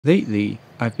Lately,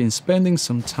 I've been spending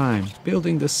some time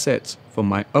building the sets for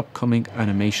my upcoming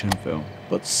animation film,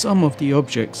 but some of the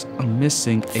objects are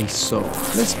missing a soul.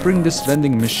 Let's bring this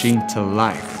vending machine to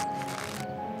life.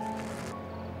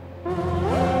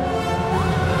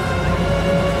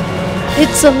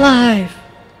 It's alive!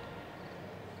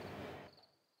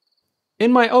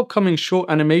 In my upcoming short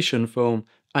animation film,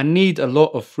 I need a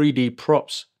lot of 3D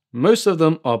props. Most of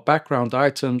them are background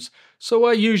items, so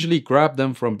I usually grab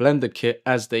them from Blender Kit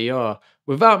as they are,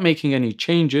 without making any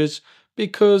changes,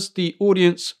 because the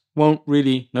audience won't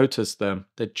really notice them.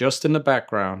 They're just in the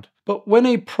background. But when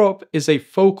a prop is a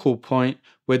focal point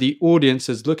where the audience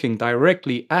is looking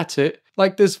directly at it,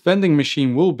 like this vending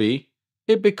machine will be,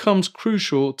 it becomes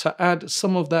crucial to add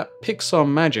some of that Pixar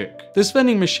magic. This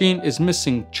vending machine is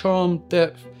missing charm,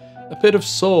 depth, a bit of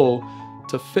soul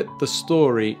to fit the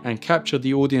story and capture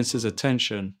the audience's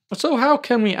attention. So how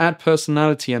can we add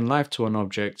personality and life to an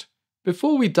object?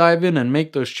 Before we dive in and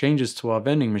make those changes to our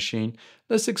vending machine,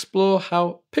 let's explore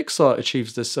how Pixar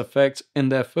achieves this effect in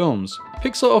their films.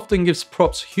 Pixar often gives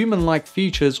props human-like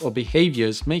features or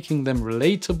behaviors, making them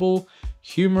relatable,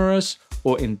 humorous,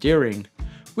 or endearing,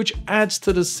 which adds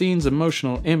to the scene's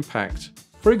emotional impact.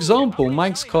 For example,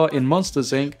 Mike's car in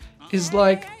Monsters Inc. is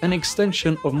like an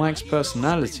extension of Mike's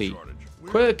personality.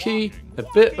 Quirky, a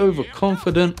bit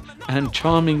overconfident, and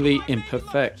charmingly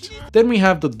imperfect. Then we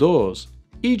have the doors.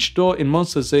 Each door in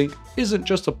Monsters Inc. isn't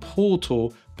just a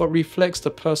portal, but reflects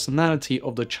the personality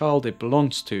of the child it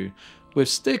belongs to, with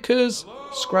stickers,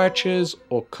 scratches,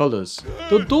 or colors.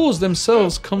 The doors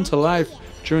themselves come to life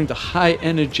during the high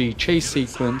energy chase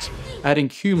sequence, adding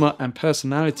humor and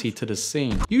personality to the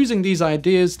scene. Using these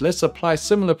ideas, let's apply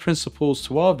similar principles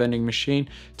to our vending machine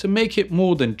to make it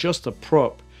more than just a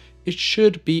prop. It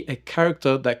should be a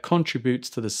character that contributes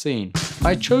to the scene.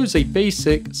 I chose a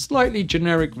basic, slightly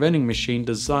generic vending machine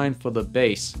designed for the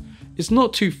base. It's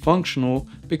not too functional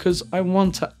because I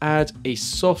want to add a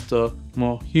softer,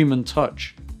 more human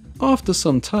touch. After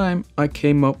some time, I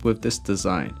came up with this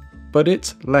design, but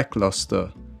it's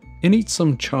lackluster. It needs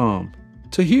some charm.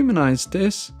 To humanize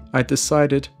this, I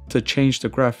decided to change the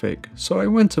graphic, so I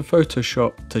went to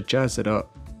Photoshop to jazz it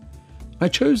up. I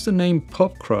chose the name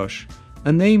Pop Crush,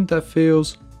 a name that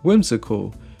feels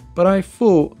whimsical, but I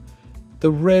thought the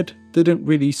red didn't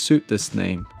really suit this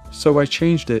name, so I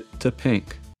changed it to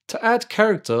pink. To add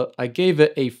character, I gave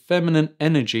it a feminine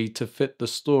energy to fit the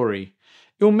story.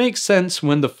 It will make sense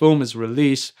when the film is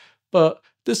released, but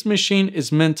this machine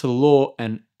is meant to lure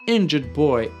an injured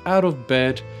boy out of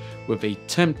bed with a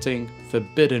tempting,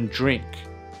 forbidden drink.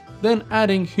 Then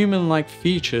adding human-like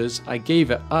features, I gave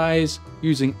it eyes,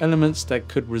 using elements that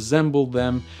could resemble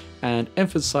them and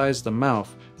emphasize the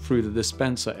mouth through the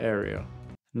dispenser area.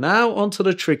 Now onto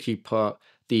the tricky part,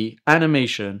 the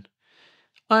animation.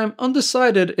 I'm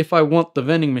undecided if I want the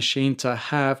vending machine to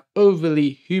have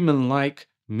overly human-like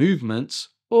movements,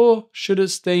 or should it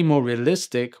stay more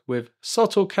realistic with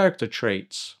subtle character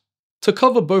traits. To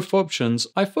cover both options,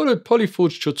 I followed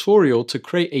polyfjord's tutorial to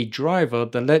create a driver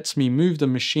that lets me move the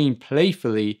machine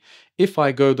playfully if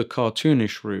I go the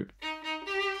cartoonish route.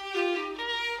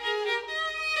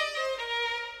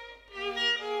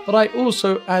 But I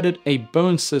also added a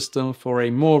bone system for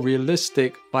a more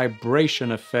realistic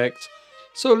vibration effect,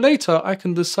 so later I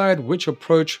can decide which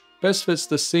approach best fits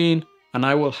the scene, and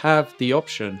I will have the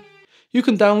option. You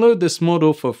can download this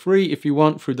model for free if you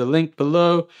want through the link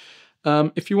below.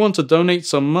 If you want to donate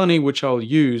some money, which I'll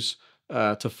use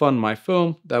to fund my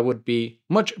film, that would be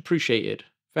much appreciated.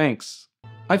 Thanks.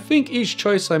 I think each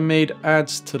choice I made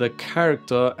adds to the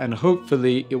character, and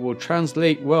hopefully it will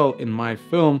translate well in my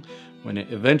film when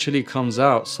it eventually comes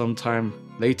out sometime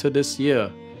later this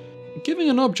year.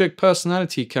 Giving an object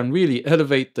personality can really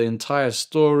elevate the entire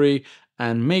story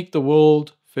and make the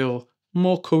world feel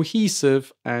more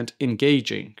cohesive and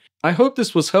engaging. I hope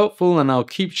this was helpful, and I'll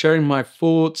keep sharing my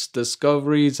thoughts,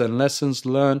 discoveries, and lessons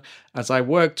learned as I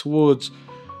work towards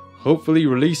hopefully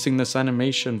releasing this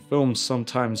animation film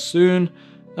sometime soon.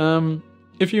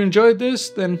 If you enjoyed this,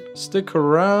 then stick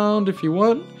around if you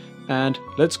want, and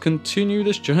let's continue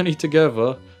this journey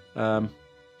together.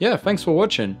 Yeah, thanks for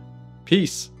watching.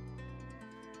 Peace.